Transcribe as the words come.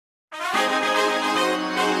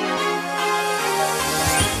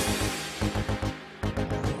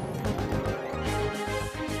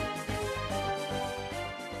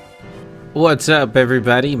What's up,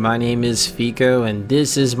 everybody? My name is Fico and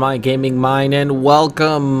this is my gaming mind, and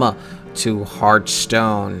welcome to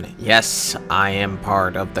HearthStone. Yes, I am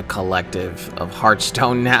part of the collective of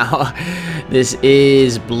HearthStone now. This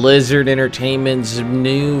is Blizzard Entertainment's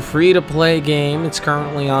new free-to-play game. It's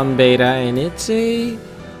currently on beta and it's a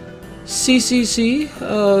CCC,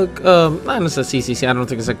 not as a CCC. I don't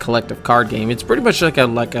think it's a collective card game. It's pretty much like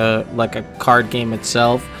a card game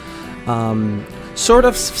itself. Sort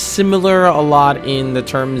of similar a lot in the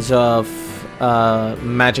terms of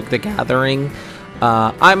Magic the Gathering.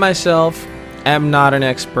 I myself am not an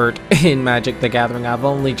expert in Magic the Gathering. I've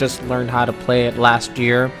only just learned how to play it last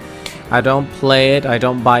year. I don't play it. I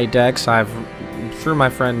don't buy decks. Through my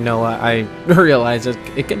friend Noah, I realize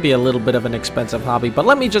it can be a little bit of an expensive hobby. But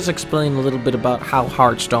let me just explain a little bit about how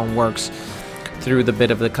HearthStone works through the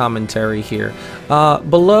bit of the commentary here.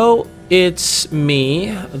 Below, it's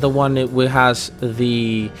me, the one that has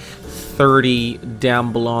the 30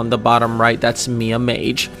 down below on the bottom right. That's me, a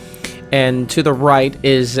mage. And to the right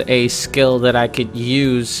is a skill that I could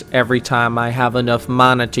use every time I have enough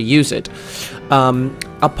mana to use it.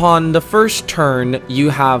 Upon the first turn, you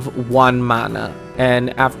have 1 mana. And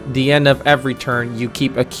at the end of every turn, you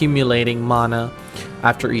keep accumulating mana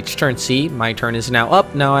after each turn. See, my turn is now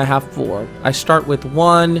up. Now I have 4. I start with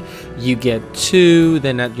 1, you get 2,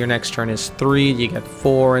 then at your next turn is 3, you get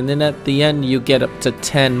 4, and then at the end you get up to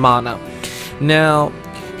 10 mana. Now,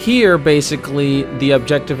 here basically the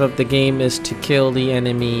objective of the game is to kill the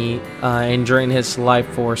enemy and drain his life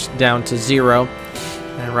force down to 0.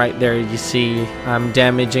 And right there you see I'm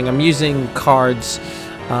damaging. I'm using cards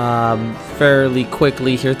fairly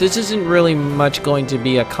quickly here. This isn't really much going to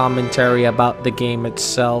be a commentary about the game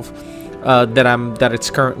itself that it's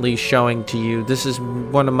currently showing to you. This is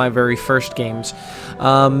one of my very first games.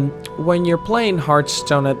 When you're playing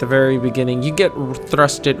Hearthstone at the very beginning, you get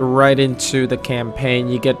thrusted right into the campaign.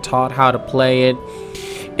 You get taught how to play it.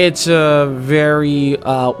 It's a very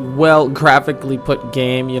well graphically put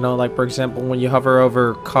game, you know, like for example when you hover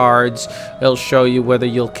over cards, it'll show you whether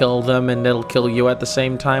you'll kill them and it'll kill you at the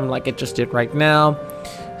same time, like it just did right now.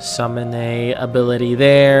 Summon a ability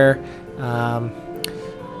there.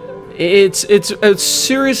 It's a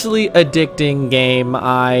seriously addicting game.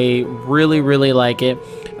 I really like it.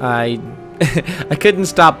 I couldn't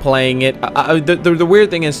stop playing it. The weird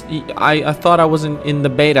thing is I thought I wasn't in the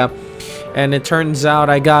beta, and it turns out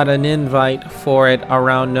I got an invite for it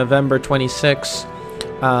around November 26th.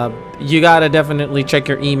 You gotta definitely check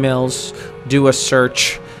your emails, do a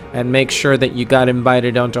search, and make sure that you got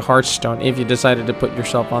invited onto Hearthstone if you decided to put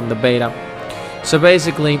yourself on the beta. So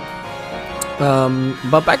basically,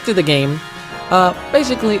 but back to the game.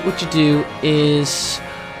 Basically what you do is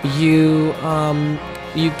you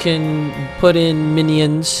can put in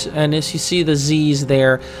minions, and as you see the Z's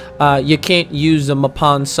there, you can't use them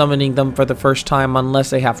upon summoning them for the first time unless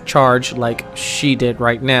they have charge, like she did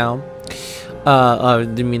right now. I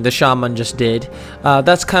mean the shaman just did.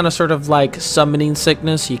 That's kind of sort of like summoning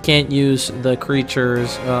sickness. You can't use the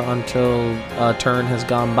creatures until a turn has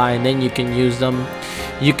gone by, and then you can use them.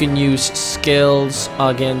 You can use skills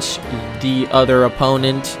against the other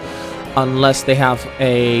opponent unless they have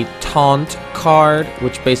a taunt card,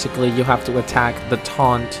 which basically you have to attack the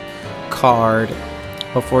taunt card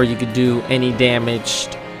before you could do any damage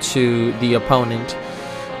to the opponent.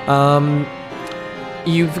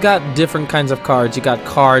 You've got different kinds of cards. You got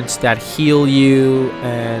cards that heal you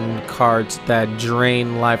and cards that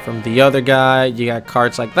drain life from the other guy. You got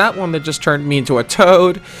cards like that one that just turned me into a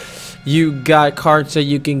toad. You got cards that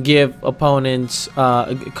you can give opponents,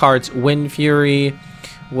 cards Wind Fury,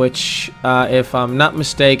 which if I'm not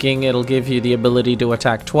mistaken, it'll give you the ability to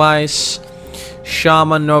attack twice.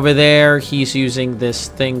 Shaman over there, he's using this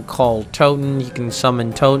thing called Totem. He can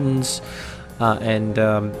summon Totems, and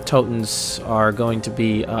Totems are going to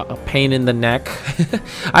be a pain in the neck.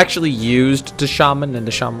 I actually used the Shaman, and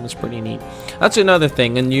the Shaman was pretty neat. That's another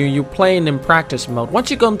thing, and you're playing in practice mode. Once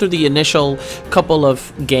you go through the initial couple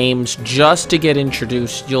of games just to get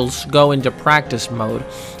introduced, you'll go into practice mode.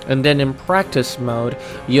 And then in practice mode,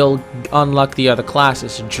 you'll unlock the other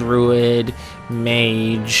classes: Druid,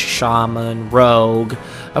 Mage, Shaman, Rogue,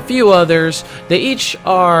 a few others. They each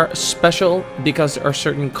are special because there are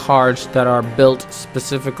certain cards that are built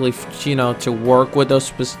specifically, you know, to work with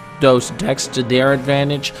those decks to their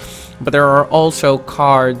advantage. But there are also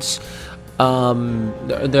cards,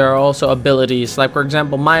 there are also abilities. Like for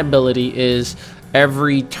example, my ability is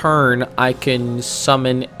every turn I can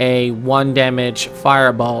summon a 1 damage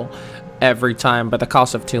fireball every time, but the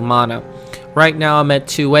cost of 2 mana. Right now I'm at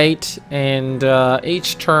 2/8, and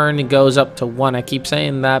each turn it goes up to 1. I keep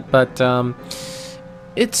saying that, but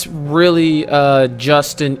it's really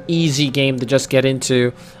just an easy game to just get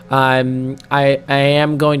into. I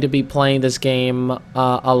am going to be playing this game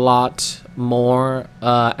a lot more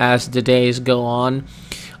as the days go on.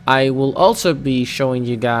 I will also be showing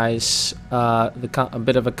you guys a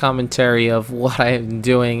bit of a commentary of what I am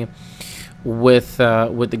doing with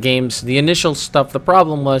the games. The initial stuff, the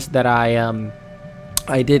problem was that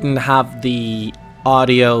I didn't have the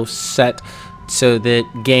audio set to the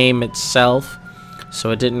game itself,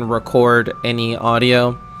 so it didn't record any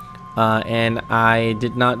audio, and I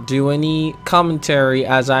did not do any commentary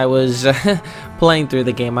as I was playing through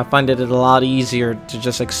the game. I find it a lot easier to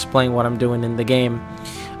just explain what I'm doing in the game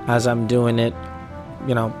as I'm doing it,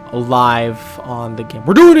 you know, live on the game.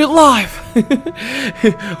 We're doing it live!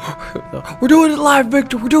 We're doing it live,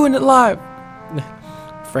 Victor! We're doing it live!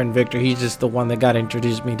 Friend Victor, he's just the one that got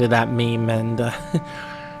introduced me to that meme, and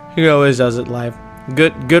he always does it live.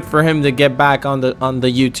 Good for him to get back on the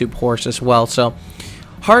YouTube horse as well. So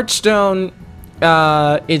HearthStone,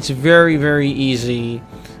 it's very easy.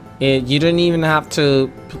 You don't even have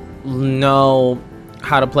to know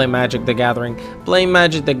how to play Magic the Gathering. Playing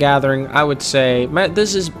Magic the Gathering, I would say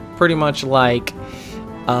this is pretty much like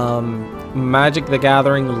Magic the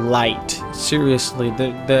Gathering light. Seriously,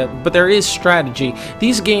 but there is strategy.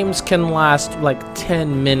 These games can last like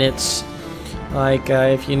 10 minutes. Like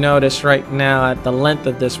if you notice right now at the length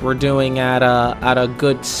of this, we're doing at a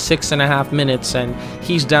good 6.5 minutes, and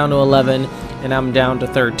he's down to 11 and I'm down to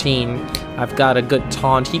 13. I've got a good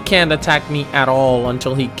taunt. He can't attack me at all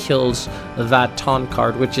until he kills that taunt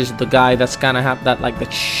card, which is the guy that's gonna have that, like, the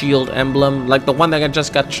shield emblem, like the one that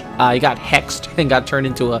just got he got hexed and got turned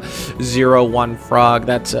into a 0/1 frog.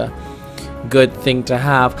 That's a good thing to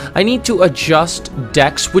have. I need to adjust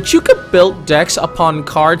decks, which you could build decks upon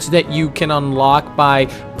cards that you can unlock by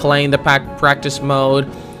playing the practice mode,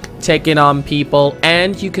 taking on people,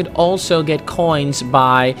 and you could also get coins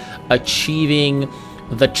by achieving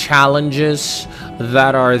the challenges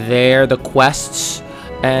that are there, the quests,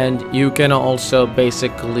 and you can also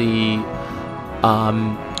basically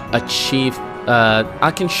achieve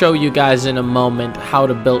I can show you guys in a moment how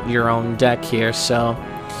to build your own deck here. So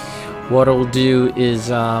what I'll do is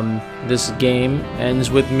this game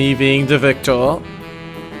ends with me being the victor.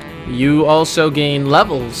 You also gain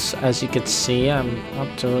levels, as you can see. I'm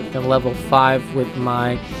up to level 5 with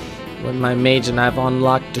my mage, and I've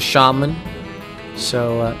unlocked the shaman.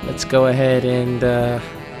 So let's go ahead and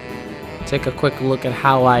take a quick look at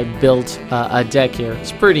how I built a deck here.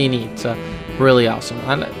 It's pretty neat. It's really awesome.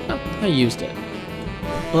 I used it.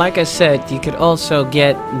 Like I said, you could also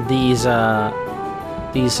get these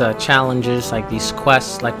challenges, like these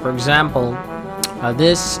quests. Like, for example,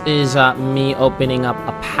 this is me opening up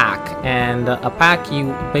a pack, and a pack,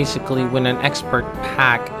 you basically win an expert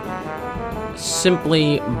pack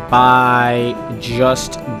simply by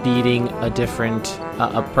just beating a different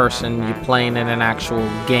a person you playing in an actual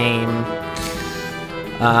game.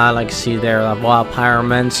 Like, see there, a Wild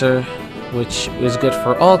Pyromancer, which is good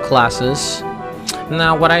for all classes.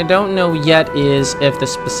 Now, what I don't know yet is if the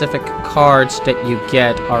specific cards that you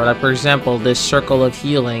get are, like, for example, this Circle of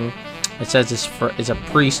Healing. It says it's a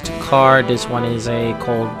priest card. This one is a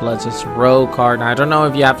Cold Blood's rogue card. Now, I don't know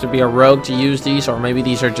if you have to be a rogue to use these, or maybe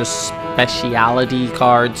these are just speciality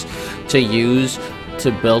cards to use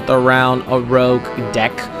to build around a rogue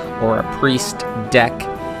deck or a priest deck.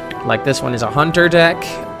 Like, this one is a hunter deck,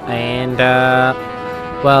 and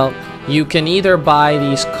well, you can either buy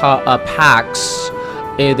these packs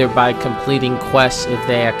either by completing quests if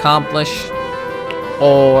they accomplish,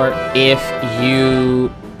 or if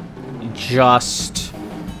you just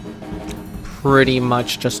pretty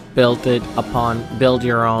much just build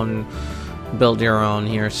your own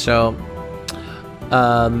here. So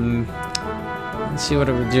let's see what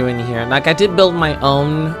we're doing here. Like, I did build my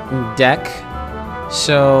own deck,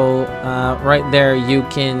 so right there you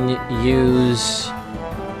can use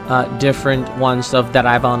different ones that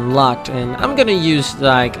I've unlocked, and I'm gonna use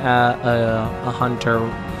like a hunter,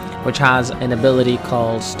 which has an ability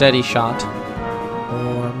called Steady Shot.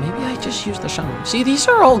 Or maybe I just use the shaman. See, these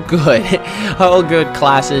are all good. All good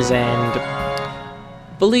classes, and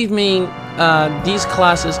believe me, these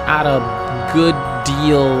classes add a good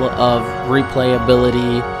deal of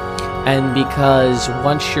replayability. And because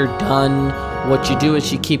once you're done, what you do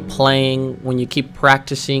is you keep playing. When you keep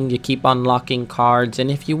practicing, you keep unlocking cards. And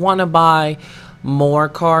if you want to buy more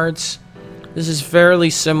cards, this is fairly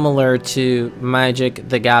similar to Magic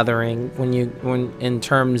the Gathering. When in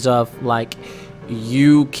terms of, like,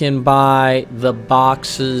 you can buy the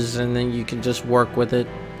boxes and then you can just work with it.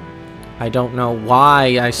 I don't know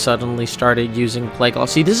why I suddenly started using play call.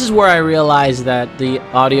 See, this is where I realized that the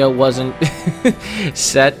audio wasn't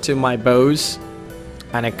set to my Bose,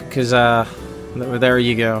 and because there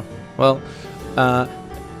you go. Well,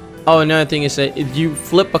 oh, another thing is that if you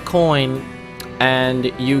flip a coin and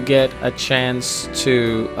you get a chance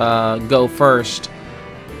to go first,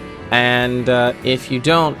 and if you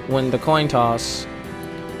don't win the coin toss,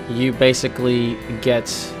 you basically get,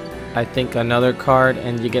 I think, another card,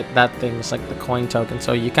 and you get that thing. It's like the coin token,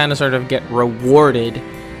 so you kind of sort of get rewarded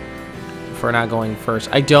for not going first.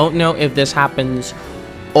 I don't know if this happens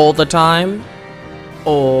all the time,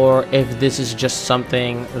 or if this is just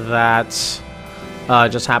something that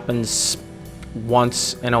just happens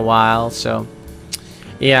once in a while. So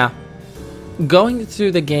yeah, going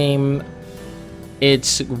through the game,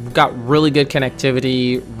 it's got really good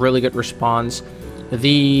connectivity, really good response.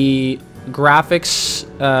 The graphics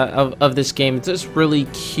of this game, it's this really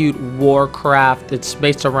cute Warcraft. It's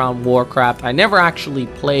based around Warcraft. I never actually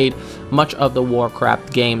played much of the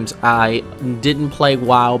Warcraft games. I didn't play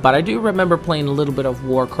WoW, but I do remember playing a little bit of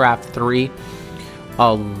Warcraft 3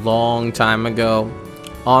 a long time ago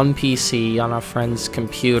on PC, on a friend's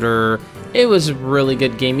computer. It was a really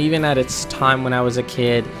good game. Even at its time when I was a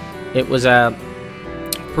kid, it was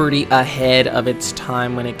pretty ahead of its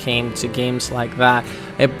time when it came to games like that.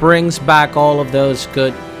 It brings back all of those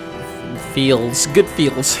good feels,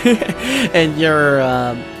 and you're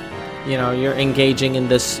you know, you're engaging in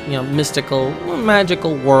this, you know, mystical,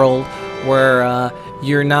 magical world where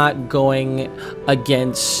you're not going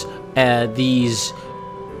against these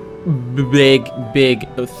big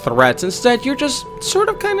threats. Instead, you're just sort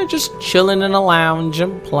of kind of just chilling in a lounge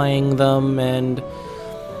and playing them. And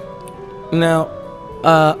now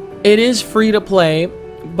it is free to play,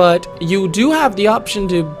 but you do have the option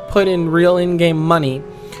to put in real in-game money.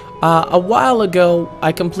 A while ago,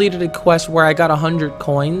 I completed a quest where I got 100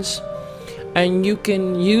 coins, and you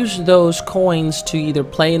can use those coins to either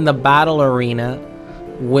play in the battle arena,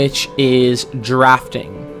 which is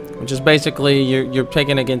drafting, which is basically you're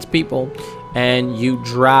taking against people and you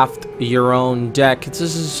draft your own deck. This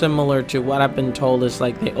is similar to what I've been told is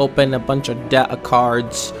like they open a bunch of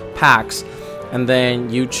cards packs, and then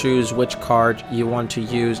you choose which card you want to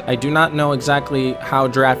use. I do not know exactly how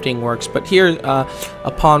drafting works, but here,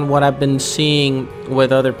 upon what I've been seeing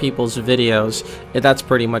with other people's videos, that's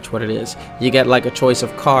pretty much what it is. You get like a choice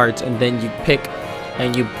of cards, and then you pick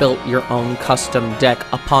and you build your own custom deck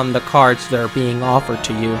upon the cards that are being offered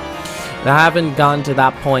to you. I haven't gone to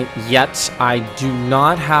that point yet. I do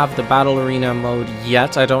not have the battle arena mode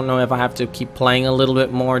yet. I don't know if I have to keep playing a little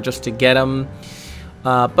bit more just to get them.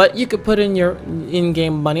 But you could put in your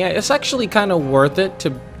in-game money. It's actually kind of worth it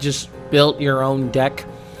to just build your own deck,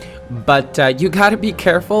 but you gotta be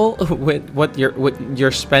careful with what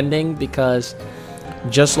you're spending, because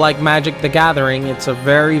just like Magic the Gathering, it's a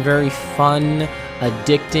very fun,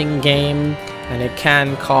 addicting game, and it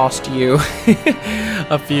can cost you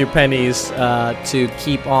a few pennies to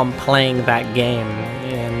keep on playing that game.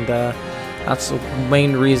 And that's the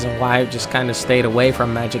main reason why I've just kind of stayed away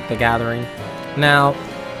from Magic the Gathering. Now,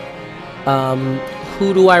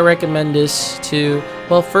 who do I recommend this to?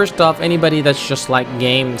 Well, first off, anybody that's just like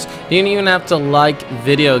games. You don't even have to like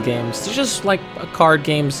video games. They're just like card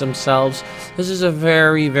games themselves. This is a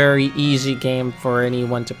very easy game for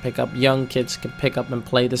anyone to pick up. Young kids can pick up and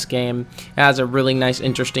play this game. It has a really nice,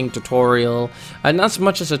 interesting tutorial. Not so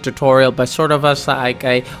much as a tutorial, but sort of us like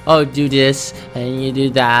oh, do this and you do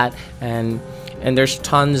that, and there's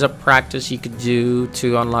tons of practice you could do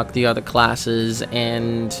to unlock the other classes.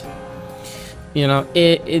 And you know,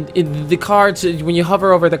 the cards, when you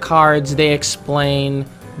hover over the cards, they explain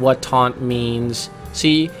what taunt means.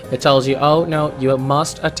 See, it tells you, oh no, you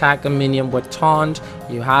must attack a minion with taunt.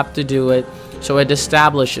 You have to do it. So it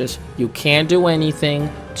establishes you can't do anything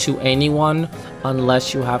to anyone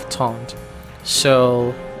unless you have taunt.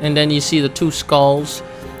 So, and then you see the two skulls.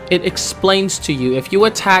 It explains to you, if you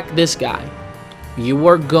attack this guy, you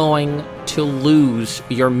are going to lose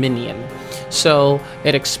your minion. So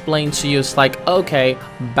it explains to you, it's like, okay,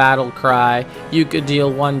 battle cry, you could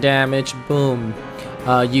deal 1 damage, boom.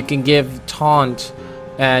 You can give taunt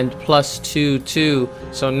and +2/2,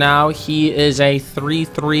 so now he is a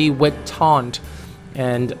 3/3 with taunt.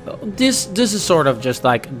 And this is sort of just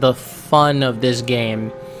like the fun of this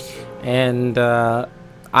game, and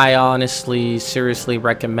I honestly seriously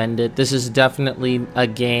recommend it. This is definitely a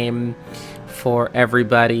game for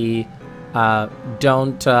everybody.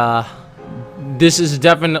 This is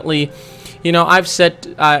definitely, you know, I've said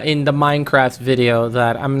in the Minecraft video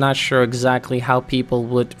that I'm not sure exactly how people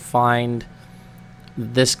would find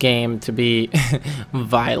this game to be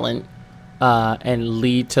violent. and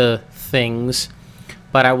lead to things.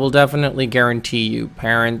 But I will definitely guarantee you,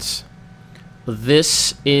 parents,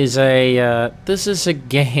 this is a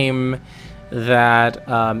game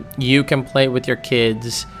that you can play with your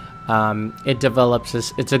kids. It develops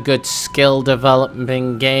it's a good skill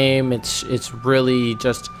developing game. It's really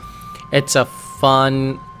just, it's a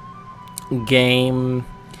fun game.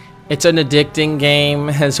 It's an addicting game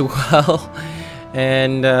as well.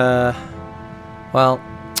 And well,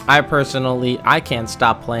 I can't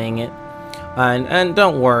stop playing it. And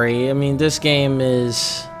don't worry, I mean, this game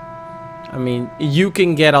is, I mean, you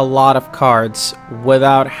can get a lot of cards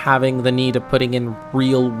without having the need of putting in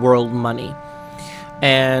real world money.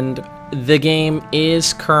 And the game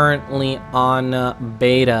is currently on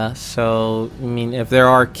beta, so I mean, if there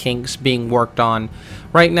are kinks being worked on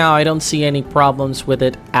right now, I don't see any problems with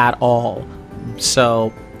it at all.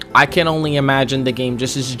 So I can only imagine the game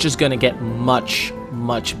is just gonna get much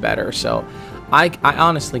better. So I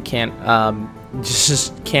honestly can't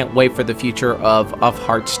just can't wait for the future of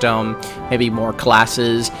Hearthstone. Maybe more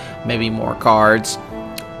classes, maybe more cards.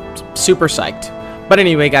 Super psyched. But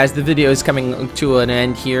anyway, guys, the video is coming to an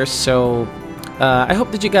end here, so I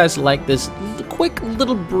hope that you guys like this quick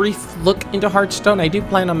little brief look into Hearthstone. I do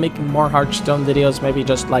plan on making more Hearthstone videos, maybe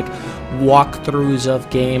just like walkthroughs of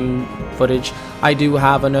game footage. I do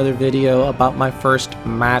have another video about my first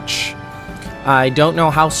match. I don't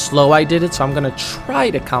know how slow I did it, so I'm going to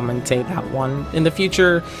try to commentate that one. In the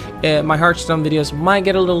future, my Hearthstone videos might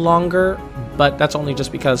get a little longer, but that's only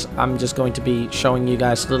just because I'm just going to be showing you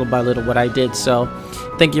guys little by little what I did. So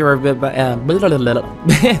thank you everybody,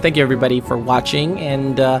 thank you everybody for watching,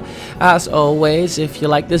 and as always, if you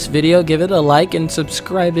like this video, give it a like and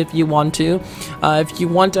subscribe if you want to. If you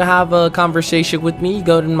want to have a conversation with me,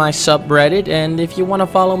 go to my subreddit, and if you want to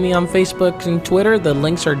follow me on Facebook and Twitter, the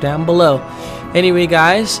links are down below. Anyway,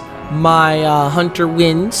 guys, my hunter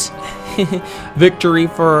wins. Victory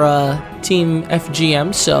for Team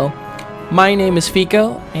FGM. So my name is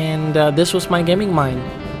Fico, and this was my gaming mind.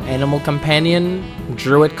 Animal companion,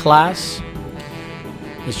 druid class.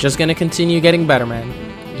 It's just gonna continue getting better, man.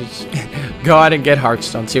 Just go out and get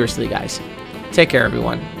Hearthstone. Seriously, guys. Take care,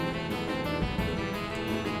 everyone.